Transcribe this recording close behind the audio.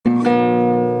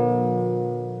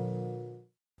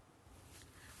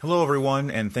Hello,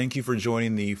 everyone, and thank you for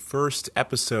joining the first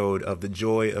episode of the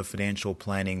Joy of Financial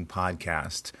Planning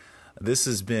podcast. This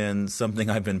has been something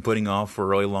I've been putting off for a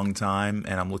really long time,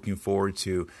 and I'm looking forward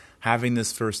to having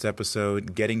this first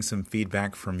episode, getting some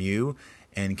feedback from you,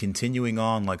 and continuing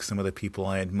on like some of the people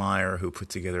I admire who put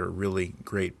together really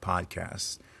great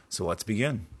podcasts. So let's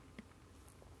begin.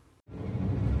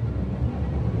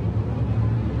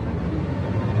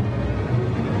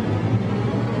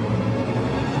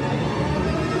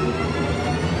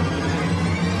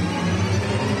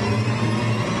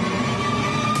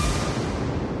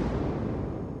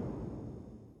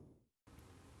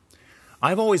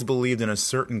 I've always believed in a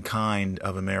certain kind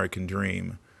of American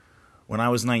dream. When I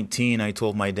was 19, I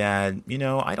told my dad,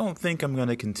 I don't think I'm going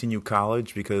to continue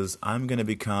college because I'm going to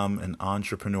become an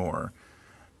entrepreneur.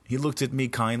 He looked at me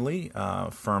kindly,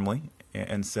 firmly,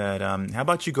 and said, how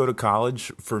about you go to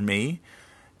college for me?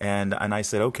 And I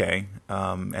said, okay,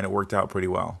 and it worked out pretty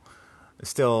well.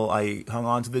 Still, I hung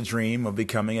on to the dream of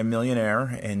becoming a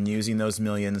millionaire and using those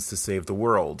millions to save the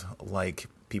world, like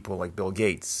people like Bill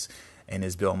Gates and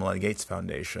his Bill and Melinda Gates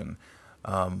Foundation.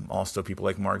 Also people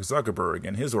like Mark Zuckerberg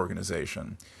and his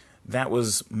organization. That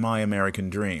was my American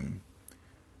dream.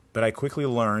 But I quickly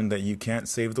learned that you can't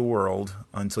save the world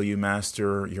until you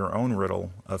master your own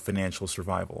riddle of financial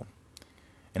survival.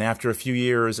 And after a few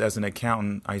years as an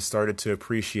accountant, I started to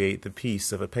appreciate the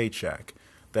peace of a paycheck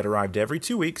that arrived every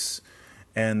 2 weeks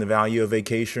and the value of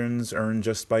vacations earned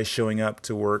just by showing up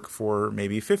to work for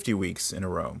maybe 50 weeks in a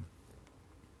row.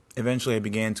 Eventually, I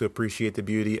began to appreciate the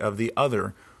beauty of the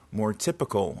other, more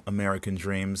typical American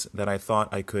dreams that I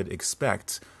thought I could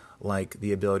expect, like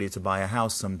the ability to buy a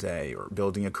house someday, or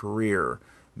building a career,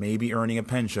 maybe earning a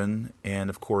pension, and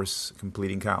of course,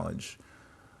 completing college.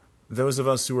 Those of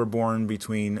us who were born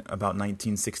between about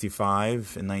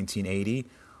 1965 and 1980,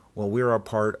 well, we're a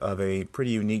part of a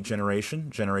pretty unique generation,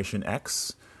 Generation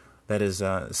X, that has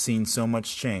seen so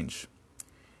much change.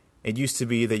 It used to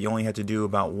be that you only had to do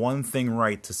about one thing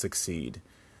right to succeed.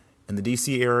 In the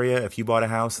DC area, if you bought a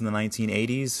house in the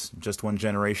 1980s, just one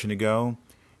generation ago,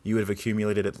 you would have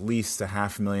accumulated at least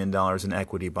 $500,000 in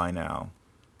equity by now.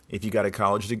 If you got a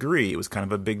college degree, it was kind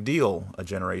of a big deal a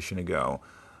generation ago,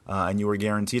 and you were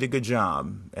guaranteed a good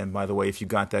job. And by the way, if you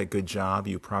got that good job,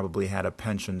 you probably had a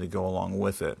pension to go along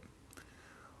with it.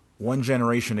 One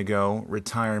generation ago,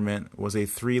 retirement was a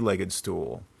three-legged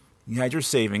stool. You had your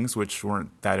savings, which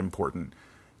weren't that important.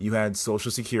 You had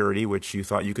Social Security, which you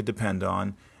thought you could depend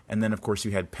on. And then, of course,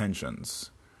 you had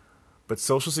pensions. But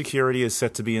Social Security is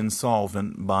set to be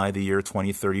insolvent by the year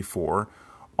 2034,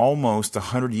 almost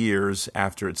 100 years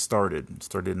after it started. It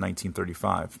started in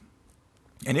 1935.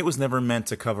 And it was never meant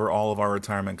to cover all of our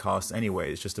retirement costs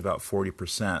anyways, just about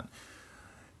 40%.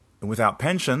 And without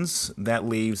pensions, that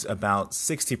leaves about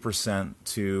 60%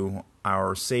 to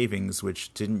our savings,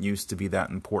 which didn't used to be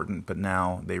that important, but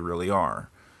now they really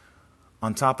are.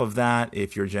 On top of that,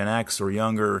 if you're Gen X or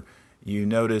younger, you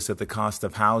notice that the cost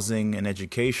of housing and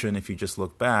education, if you just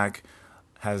look back,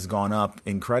 has gone up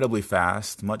incredibly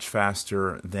fast, much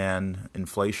faster than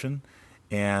inflation.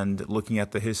 And looking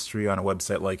at the history on a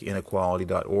website like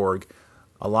inequality.org,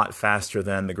 a lot faster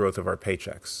than the growth of our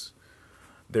paychecks.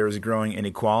 There is growing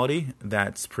inequality,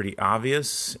 that's pretty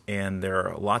obvious, and there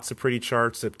are lots of pretty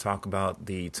charts that talk about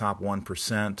the top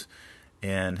 1%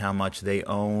 and how much they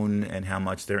own and how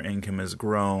much their income has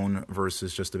grown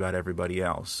versus just about everybody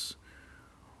else.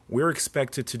 We're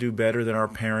expected to do better than our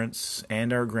parents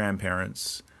and our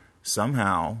grandparents,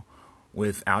 somehow,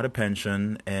 without a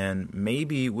pension and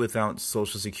maybe without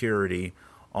Social Security,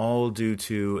 all due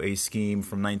to a scheme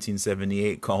from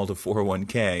 1978 called a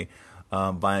 401k.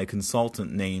 By a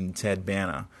consultant named Ted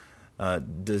Banna,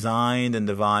 designed and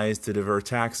devised to divert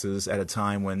taxes at a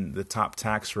time when the top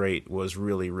tax rate was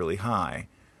really, really high.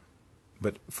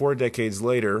 But 4 decades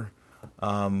later,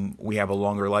 we have a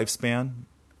longer lifespan,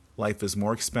 life is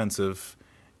more expensive,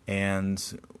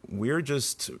 and we're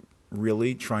just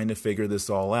really trying to figure this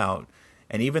all out.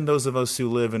 And even those of us who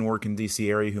live and work in DC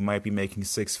area who might be making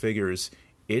six figures,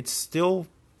 it's still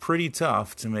pretty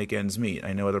tough to make ends meet.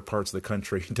 I know other parts of the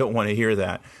country don't want to hear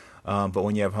that, but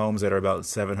when you have homes that are about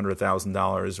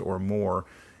 $700,000 or more,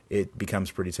 it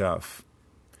becomes pretty tough.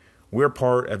 We're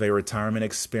part of a retirement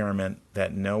experiment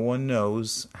that no one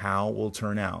knows how will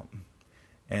turn out.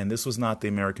 And this was not the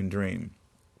American dream.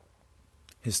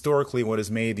 Historically, what has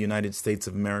made the United States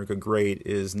of America great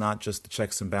is not just the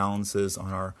checks and balances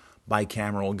on our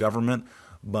bicameral government,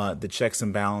 but the checks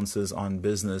and balances on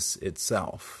business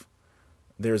itself.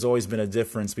 There's always been a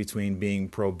difference between being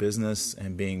pro-business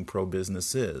and being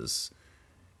pro-businesses.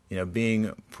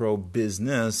 Being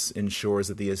pro-business ensures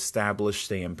that the established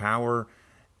stay in power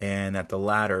and that the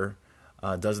latter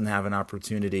doesn't have an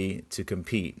opportunity to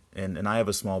compete. And I have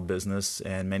a small business,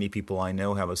 and many people I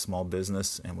know have a small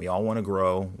business, and we all want to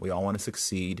grow, we all want to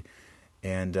succeed,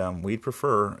 and we'd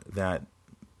prefer that,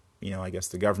 I guess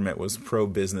the government was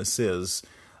pro-businesses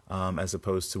as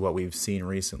opposed to what we've seen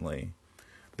recently.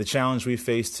 The challenge we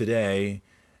face today,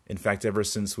 in fact, ever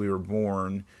since we were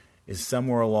born, is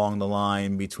somewhere along the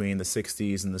line between the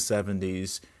 60s and the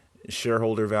 70s.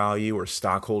 Shareholder value or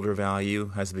stockholder value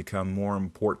has become more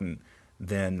important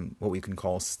than what we can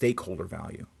call stakeholder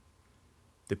value.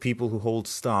 The people who hold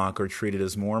stock are treated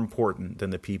as more important than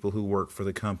the people who work for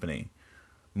the company,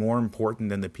 more important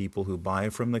than the people who buy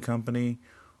from the company,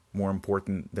 more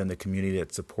important than the community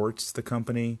that supports the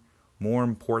company, more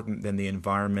important than the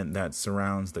environment that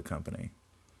surrounds the company.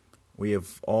 We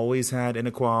have always had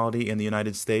inequality in the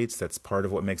United States. That's part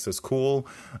of what makes us cool.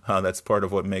 That's part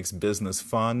of what makes business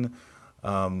fun.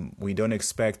 We don't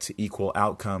expect equal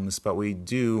outcomes, but we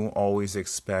do always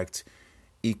expect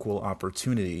equal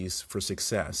opportunities for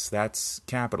success. That's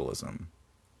capitalism.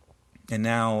 And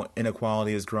now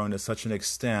inequality has grown to such an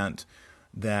extent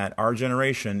that our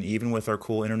generation, even with our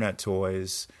cool internet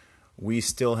toys, we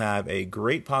still have a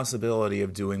great possibility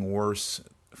of doing worse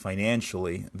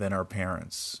financially than our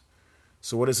parents.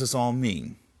 So what does this all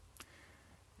mean?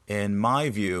 In my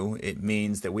view, it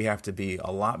means that we have to be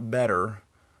a lot better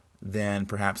than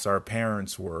perhaps our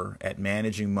parents were at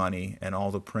managing money and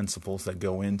all the principles that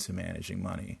go into managing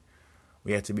money.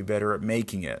 We have to be better at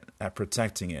making it, at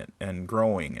protecting it, and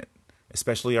growing it,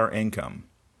 especially our income.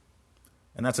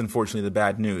 And that's unfortunately the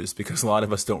bad news, because a lot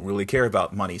of us don't really care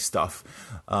about money stuff,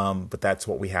 but that's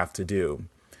what we have to do.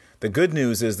 The good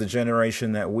news is the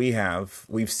generation that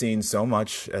we've seen so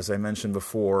much, as I mentioned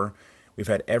before. We've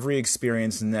had every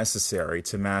experience necessary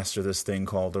to master this thing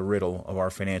called the riddle of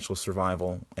our financial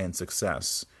survival and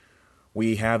success.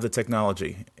 We have the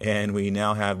technology, and we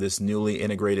now have this newly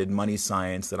integrated money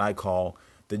science that I call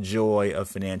the joy of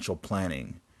financial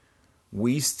planning.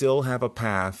 We still have a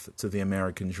path to the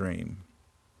American dream.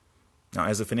 Now,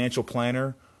 as a financial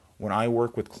planner, when I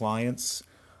work with clients,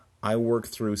 I work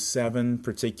through 7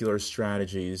 particular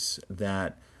strategies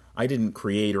that I didn't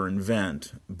create or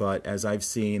invent, but as I've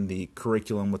seen the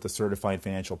curriculum with the Certified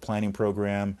Financial Planning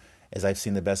Program, as I've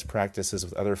seen the best practices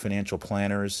with other financial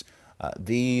planners,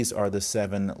 these are the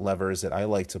 7 levers that I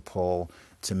like to pull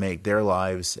to make their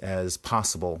lives as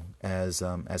possible as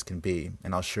can be,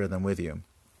 and I'll share them with you.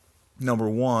 Number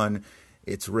 1,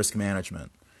 it's risk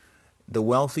management. The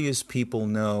wealthiest people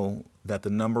know that the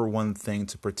number one thing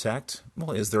to protect,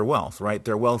 is their wealth, right?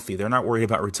 They're wealthy. They're not worried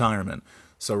about retirement.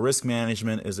 So risk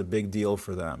management is a big deal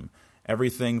for them.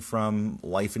 Everything from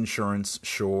life insurance,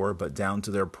 sure, but down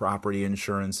to their property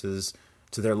insurances,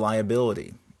 to their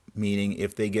liability, meaning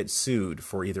if they get sued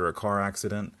for either a car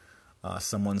accident,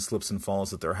 someone slips and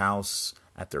falls at their house,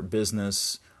 at their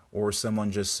business, or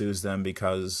someone just sues them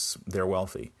because they're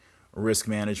wealthy. Risk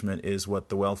management is what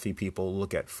the wealthy people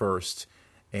look at first,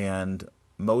 and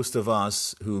most of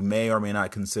us who may or may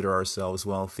not consider ourselves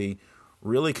wealthy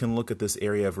really can look at this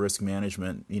area of risk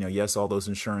management. Yes, all those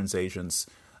insurance agents,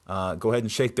 go ahead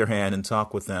and shake their hand and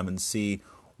talk with them and see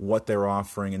what they're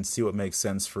offering and see what makes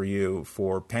sense for you.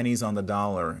 For pennies on the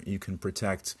dollar, you can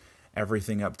protect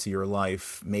everything up to your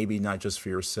life, maybe not just for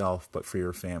yourself, but for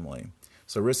your family.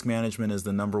 So risk management is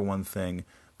the number one thing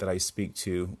that I speak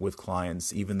to with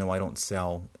clients, even though I don't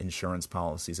sell insurance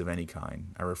policies of any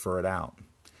kind. I refer it out.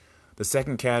 The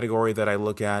second category that I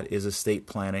look at is estate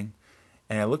planning.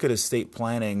 And I look at estate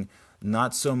planning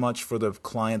not so much for the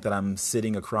client that I'm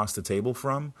sitting across the table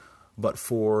from, but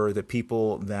for the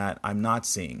people that I'm not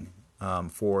seeing,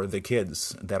 for the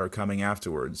kids that are coming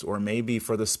afterwards, or maybe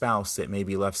for the spouse that may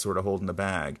be left sort of holding the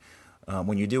bag.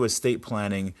 When you do estate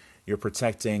planning, you're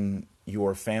protecting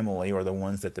your family or the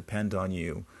ones that depend on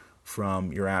you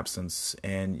from your absence,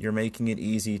 and you're making it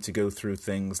easy to go through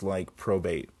things like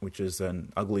probate, which is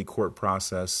an ugly court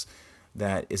process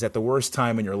that is at the worst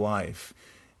time in your life.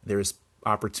 There's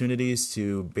opportunities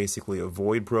to basically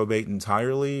avoid probate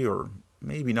entirely, or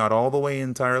maybe not all the way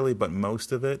entirely, but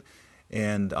most of it.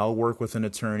 And I'll work with an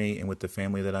attorney and with the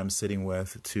family that I'm sitting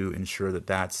with to ensure that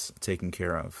that's taken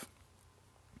care of.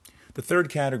 The third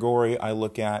category I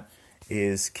look at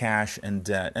is cash and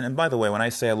debt. And by the way, when I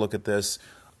say I look at this,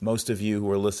 most of you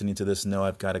who are listening to this know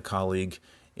I've got a colleague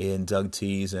in Doug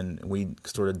Tees, and we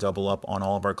sort of double up on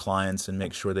all of our clients and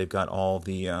make sure they've got all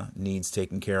the needs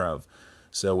taken care of.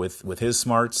 So with his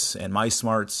smarts and my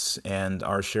smarts and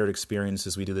our shared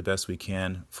experiences, we do the best we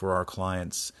can for our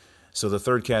clients. So the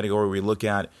third category we look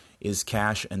at is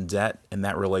cash and debt and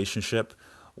that relationship,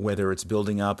 whether it's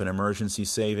building up an emergency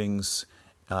savings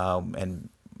and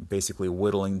basically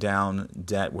whittling down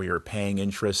debt where you're paying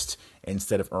interest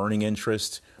instead of earning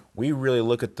interest. We really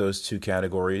look at those two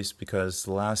categories because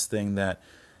the last thing that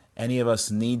any of us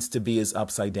needs to be is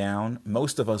upside down.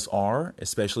 Most of us are,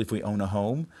 especially if we own a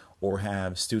home or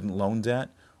have student loan debt.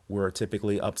 We're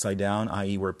typically upside down,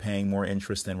 i.e. we're paying more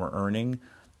interest than we're earning.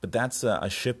 But that's a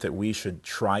ship that we should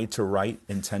try to right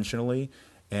intentionally.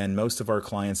 And most of our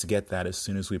clients get that as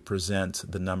soon as we present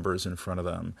the numbers in front of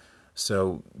them.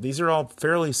 So these are all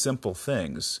fairly simple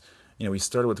things. We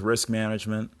started with risk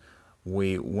management.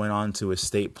 We went on to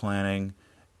estate planning.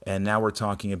 And now we're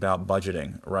talking about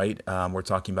budgeting, right? We're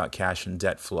talking about cash and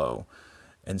debt flow.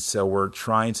 And so we're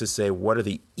trying to say, what are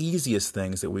the easiest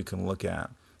things that we can look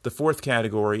at? The fourth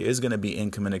category is going to be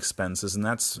income and expenses, and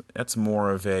that's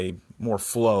more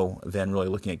flow than really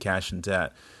looking at cash and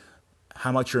debt.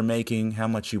 How much you're making, how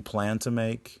much you plan to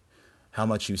make, how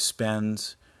much you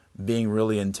spend, being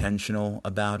really intentional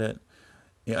about it.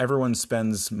 Everyone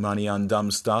spends money on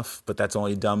dumb stuff, but that's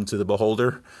only dumb to the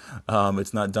beholder.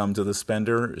 It's not dumb to the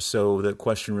spender. So the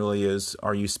question really is,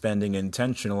 are you spending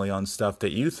intentionally on stuff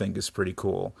that you think is pretty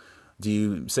cool? Do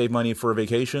you save money for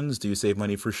vacations? Do you save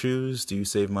money for shoes? Do you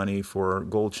save money for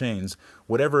gold chains?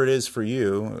 Whatever it is for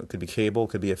you, it could be cable, it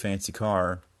could be a fancy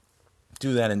car.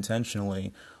 Do that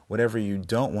intentionally. Whatever you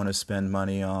don't want to spend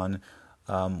money on,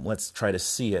 let's try to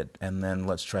see it, and then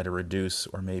let's try to reduce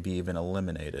or maybe even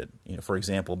eliminate it. For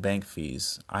example, bank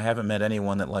fees. I haven't met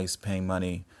anyone that likes paying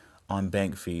money on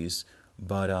bank fees,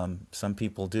 but some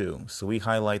people do. So we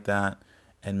highlight that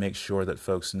and make sure that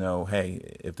folks know,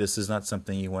 hey, if this is not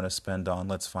something you want to spend on,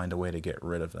 let's find a way to get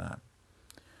rid of that.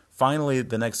 Finally,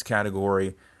 the next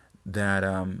category that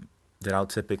I'll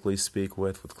typically speak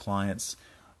with clients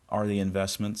are the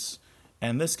investments.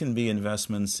 And this can be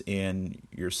investments in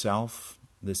yourself.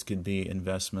 This could be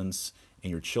investments in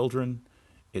your children.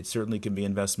 It certainly could be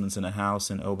investments in a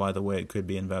house. And oh, by the way, it could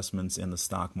be investments in the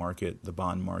stock market, the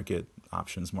bond market,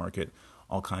 options market,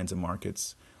 all kinds of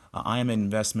markets. I am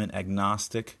investment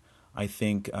agnostic. I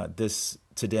think this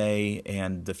today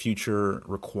and the future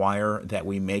require that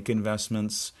we make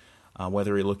investments,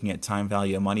 whether you're looking at time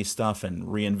value of money stuff and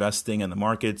reinvesting in the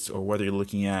markets, or whether you're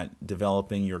looking at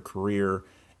developing your career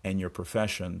and your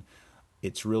profession.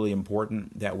 It's really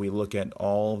important that we look at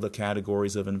all the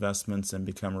categories of investments and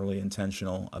become really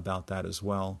intentional about that as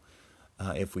well.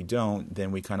 If we don't,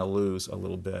 then we kind of lose a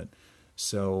little bit.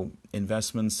 So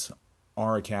investments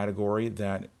are a category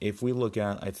that if we look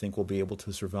at, I think we'll be able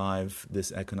to survive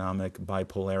this economic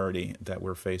bipolarity that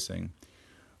we're facing.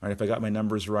 All right, if I got my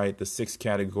numbers right, the sixth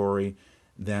category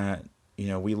that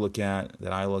we look at,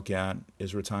 that I look at,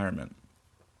 is retirement.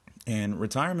 And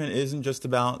retirement isn't just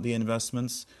about the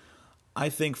investments. I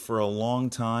think for a long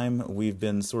time we've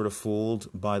been sort of fooled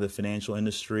by the financial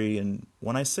industry. And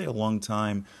when I say a long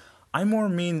time, I more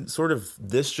mean sort of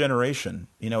this generation.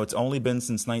 It's only been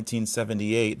since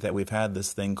 1978 that we've had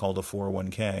this thing called a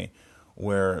 401k,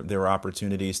 where there are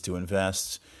opportunities to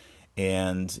invest,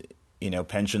 and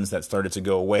pensions that started to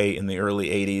go away in the early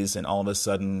 80s, and all of a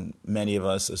sudden many of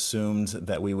us assumed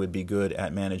that we would be good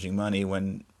at managing money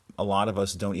when a lot of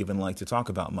us don't even like to talk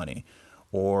about money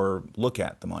or look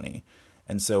at the money.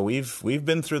 And so we've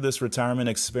been through this retirement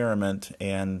experiment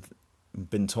and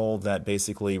been told that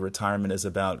basically retirement is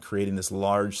about creating this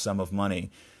large sum of money.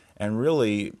 And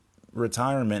really,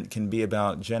 retirement can be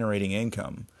about generating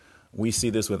income. We see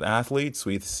this with athletes,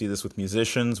 we see this with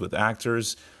musicians, with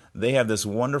actors. They have this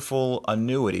wonderful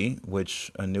annuity,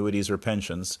 which annuities are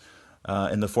pensions,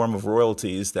 in the form of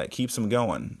royalties that keeps them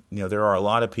going. There are a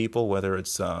lot of people, whether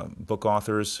it's book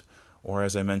authors or,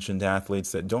 as I mentioned,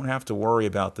 athletes, that don't have to worry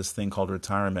about this thing called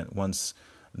retirement once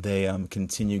they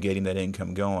continue getting that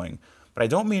income going. But I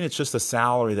don't mean it's just a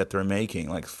salary that they're making,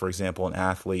 like, for example, an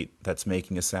athlete that's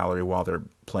making a salary while they're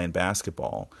playing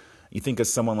basketball. You think of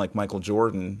someone like Michael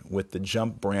Jordan with the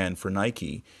Jump brand for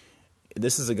Nike.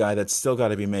 This is a guy that's still got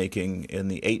to be making in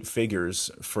the 8 figures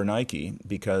for Nike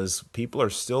because people are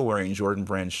still wearing Jordan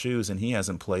brand shoes, and he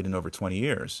hasn't played in over 20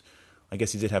 years. I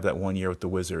guess he did have that 1 year with the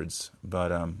Wizards,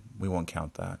 but we won't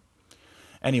count that.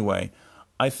 Anyway,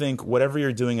 I think whatever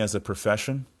you're doing as a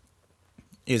profession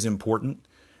is important.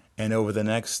 And over the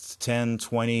next 10,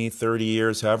 20, 30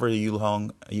 years, however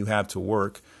long you have to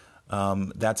work,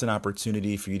 that's an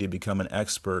opportunity for you to become an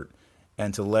expert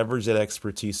and to leverage that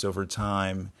expertise over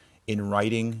time in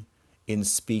writing, in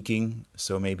speaking,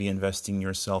 so maybe investing in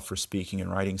yourself for speaking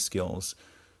and writing skills,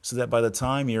 so that by the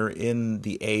time you're in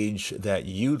the age that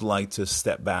you'd like to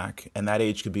step back, and that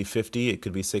age could be 50, it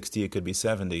could be 60, it could be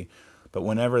 70, but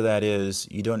whenever that is,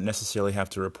 you don't necessarily have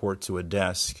to report to a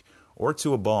desk or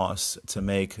to a boss to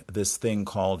make this thing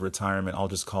called retirement, I'll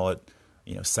just call it,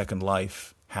 Second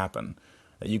Life, happen.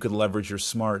 That you could leverage your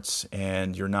smarts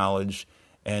and your knowledge,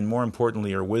 and more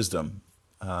importantly, your wisdom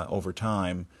over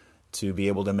time to be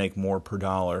able to make more per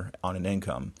dollar on an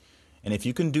income. And if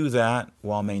you can do that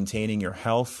while maintaining your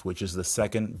health, which is the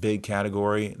second big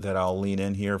category that I'll lean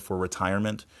in here for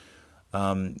retirement,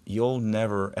 you'll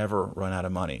never, ever run out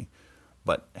of money.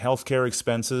 But healthcare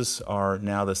expenses are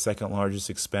now the second largest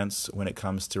expense when it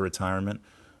comes to retirement.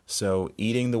 So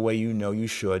eating the way you know you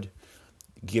should,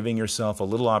 giving yourself a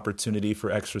little opportunity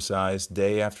for exercise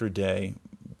day after day,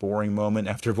 boring moment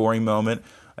after boring moment.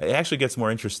 It actually gets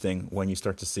more interesting when you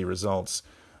start to see results.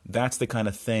 That's the kind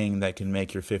of thing that can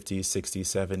make your 50s, 60s,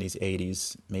 70s,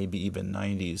 80s, maybe even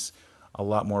 90s a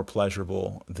lot more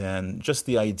pleasurable than just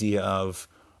the idea of,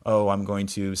 oh, I'm going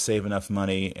to save enough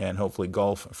money and hopefully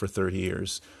golf for 30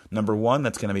 years. Number one,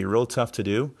 that's going to be real tough to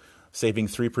do, saving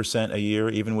 3% a year,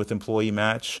 even with employee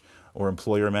match or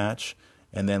employer match,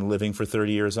 and then living for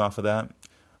 30 years off of that.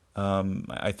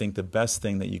 I think the best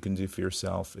thing that you can do for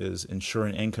yourself is ensure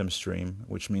an income stream,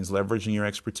 which means leveraging your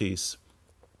expertise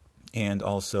and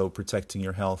also protecting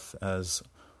your health as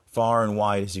far and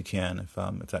wide as you can, if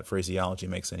that phraseology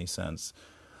makes any sense.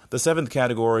 The seventh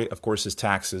category, of course, is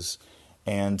taxes,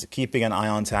 and keeping an eye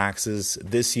on taxes.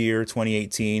 This year,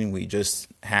 2018, we just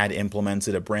had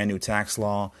implemented a brand new tax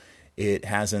law. It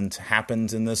hasn't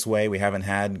happened in this way. We haven't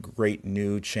had great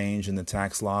new change in the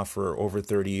tax law for over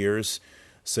 30 years.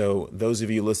 So those of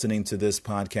you listening to this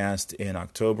podcast in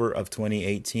October of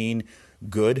 2018,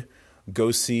 good.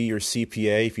 Go see your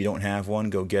CPA. If you don't have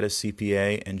one, go get a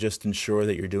CPA and just ensure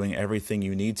that you're doing everything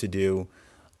you need to do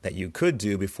that you could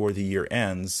do before the year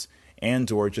ends,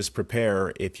 and or just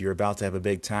prepare if you're about to have a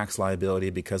big tax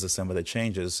liability because of some of the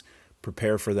changes.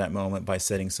 Prepare for that moment by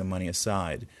setting some money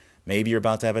aside. Maybe you're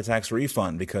about to have a tax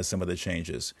refund because of some of the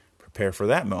changes. Prepare for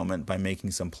that moment by making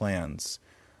some plans.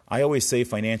 I always say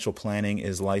financial planning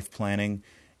is life planning,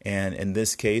 and in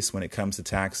this case, when it comes to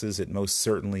taxes, it most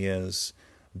certainly is.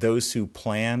 Those who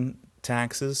plan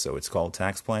taxes, so it's called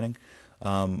tax planning,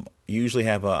 usually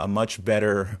have a much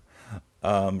better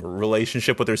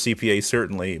relationship with their CPA,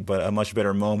 certainly, but a much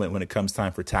better moment when it comes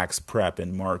time for tax prep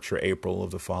in March or April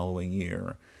of the following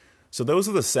year. So those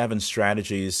are the 7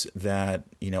 strategies that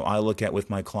I look at with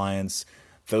my clients.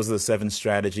 Those are the 7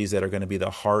 strategies that are going to be the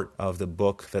heart of the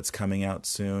book that's coming out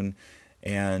soon,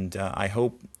 and I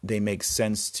hope they make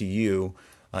sense to you.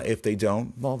 If they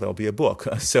don't, well, there'll be a book,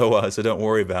 so don't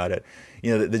worry about it.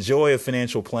 The joy of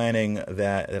financial planning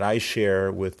that I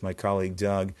share with my colleague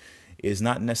Doug is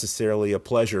not necessarily a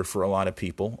pleasure for a lot of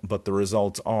people, but the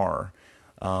results are.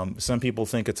 Some people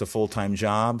think it's a full-time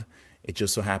job. It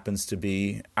just so happens to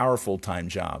be our full-time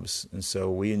jobs, and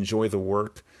so we enjoy the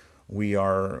work. We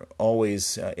are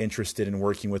always interested in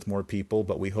working with more people,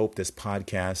 but we hope this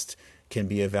podcast can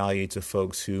be of value to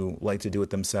folks who like to do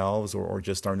it themselves or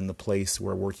just aren't in the place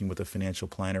where working with a financial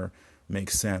planner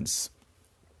makes sense.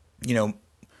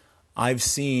 I've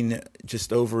seen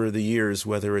just over the years,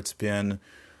 whether it's been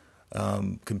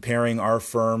comparing our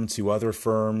firm to other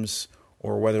firms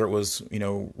or whether it was,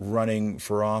 running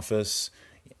for office,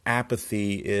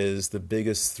 apathy is the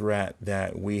biggest threat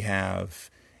that we have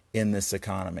in this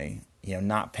economy.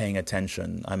 Not paying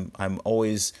attention. I'm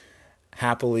always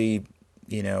happily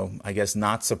I guess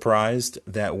not surprised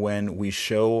that when we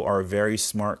show our very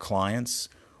smart clients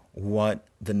what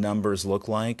the numbers look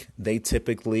like, they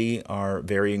typically are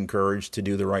very encouraged to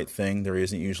do the right thing. There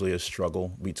isn't usually a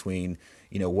struggle between,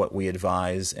 what we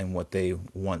advise and what they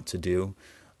want to do.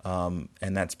 And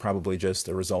that's probably just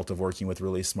a result of working with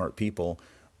really smart people.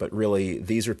 But really,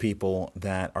 these are people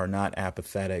that are not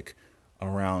apathetic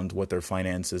around what their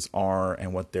finances are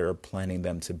and what they're planning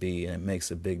them to be, and it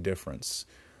makes a big difference.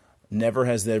 Never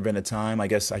has there been a time, I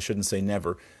guess I shouldn't say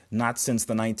never, not since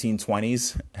the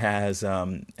 1920s has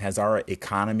our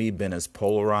economy been as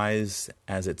polarized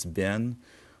as it's been.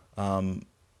 And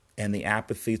the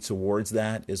apathy towards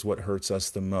that is what hurts us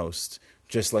the most.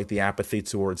 Just like the apathy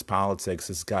towards politics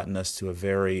has gotten us to a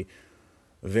very,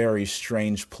 very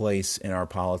strange place in our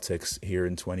politics here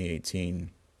in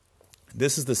 2018.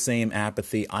 This is the same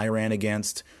apathy I ran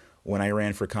against when I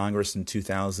ran for Congress in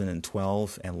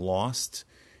 2012 and lost.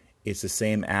 It's the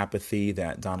same apathy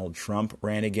that Donald Trump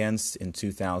ran against in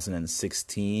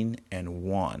 2016 and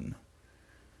won.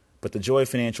 But the joy of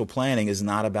financial planning is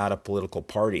not about a political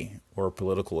party or a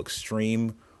political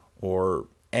extreme or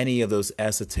any of those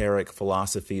esoteric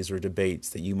philosophies or debates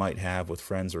that you might have with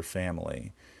friends or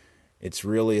family. It's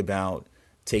really about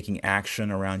taking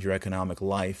action around your economic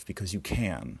life because you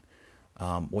can.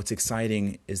 What's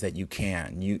exciting is that you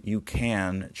can. You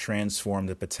can transform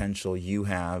the potential you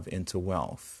have into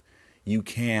wealth. You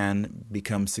can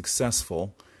become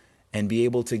successful and be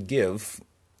able to give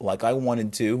like I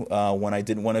wanted to when I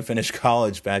didn't want to finish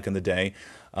college back in the day,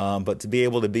 but to be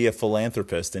able to be a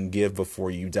philanthropist and give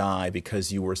before you die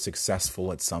because you were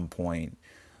successful at some point.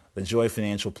 The joy of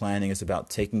financial planning is about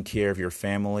taking care of your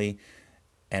family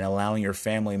and allowing your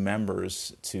family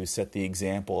members to set the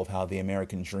example of how the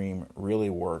American dream really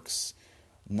works,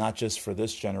 not just for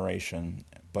this generation,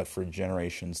 but for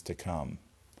generations to come.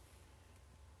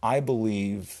 I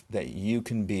believe that you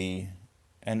can be,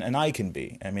 and I can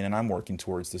be, and I'm working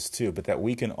towards this too, but that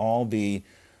we can all be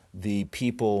the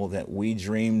people that we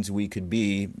dreamed we could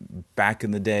be back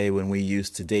in the day when we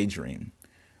used to daydream.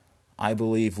 I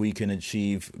believe we can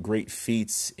achieve great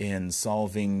feats in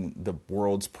solving the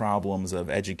world's problems of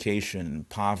education,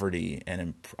 poverty,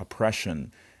 and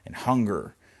oppression, and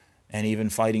hunger, and even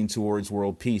fighting towards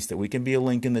world peace, that we can be a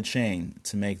link in the chain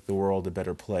to make the world a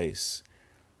better place.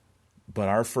 But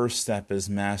our first step is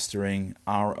mastering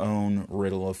our own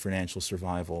riddle of financial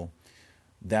survival.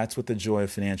 That's what the joy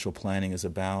of financial planning is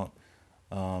about,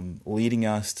 leading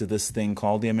us to this thing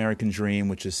called the American dream,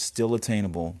 which is still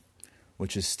attainable,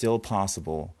 which is still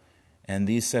possible. And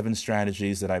these 7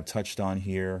 strategies that I've touched on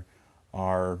here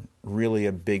are really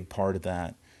a big part of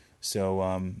that. So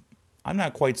I'm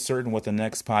not quite certain what the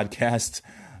next podcast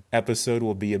episode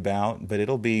will be about, but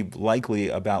it'll be likely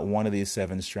about one of these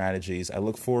 7 strategies. I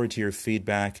look forward to your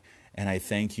feedback, and I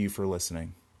thank you for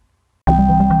listening.